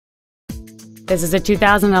This is a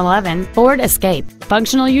 2011 Ford Escape,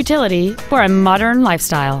 functional utility for a modern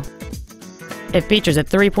lifestyle. It features a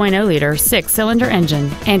 3.0-liter six-cylinder engine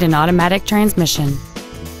and an automatic transmission.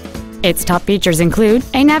 Its top features include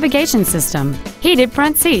a navigation system, heated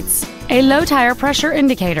front seats, a low tire pressure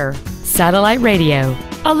indicator, satellite radio,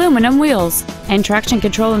 aluminum wheels, and traction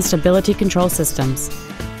control and stability control systems.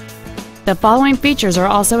 The following features are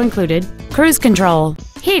also included: cruise control,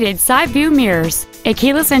 heated side view mirrors, a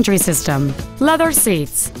keyless entry system, leather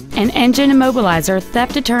seats, an engine immobilizer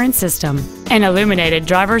theft deterrent system, an illuminated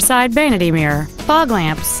driver's side vanity mirror, fog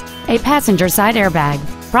lamps, a passenger side airbag,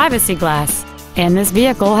 privacy glass, and this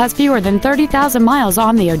vehicle has fewer than 30,000 miles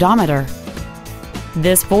on the odometer.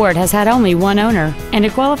 This Ford has had only one owner, and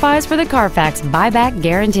it qualifies for the Carfax buyback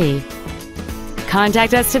guarantee.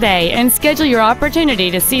 Contact us today and schedule your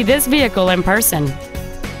opportunity to see this vehicle in person.